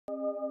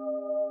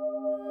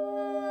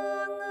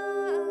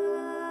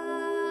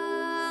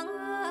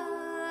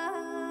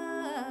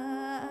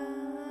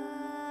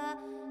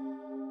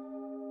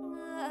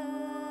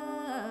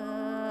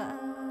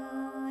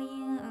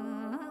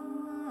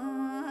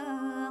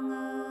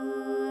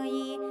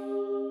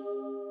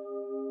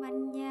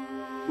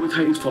Muay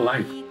Thai is for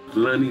life,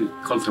 learning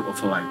concept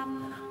of life.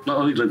 Not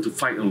only learn to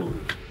fight alone.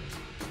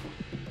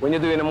 When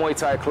you're doing a Muay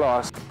Thai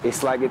class,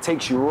 it's like it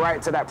takes you right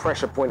to that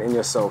pressure point in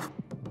yourself.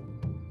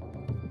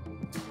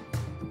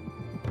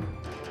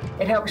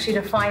 It helps you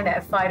to find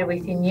that fighter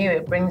within you.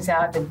 It brings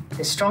out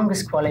the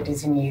strongest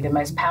qualities in you, the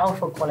most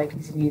powerful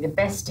qualities in you, the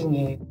best in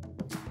you.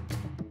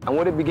 And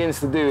what it begins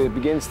to do, it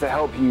begins to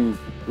help you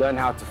learn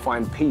how to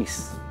find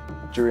peace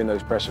during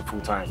those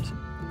pressureful times.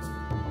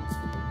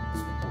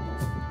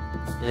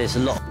 There's a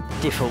lot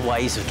of different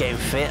ways of getting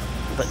fit,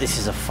 but this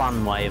is a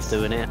fun way of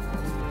doing it.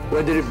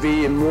 Whether it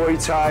be in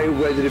Muay Thai,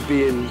 whether it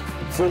be in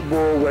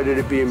football, whether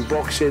it be in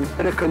boxing,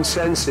 the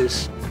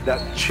consensus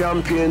that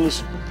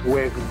champions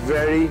work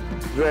very,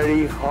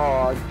 very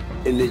hard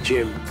in the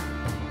gym.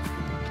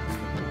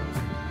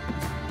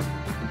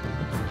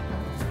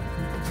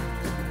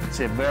 It's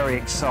a very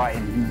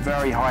exciting,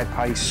 very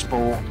high-paced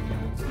sport,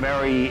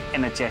 very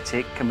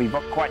energetic, can be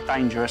quite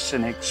dangerous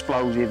and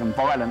explosive and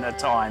violent at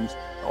times,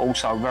 but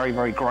also very,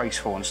 very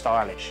graceful and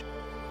stylish.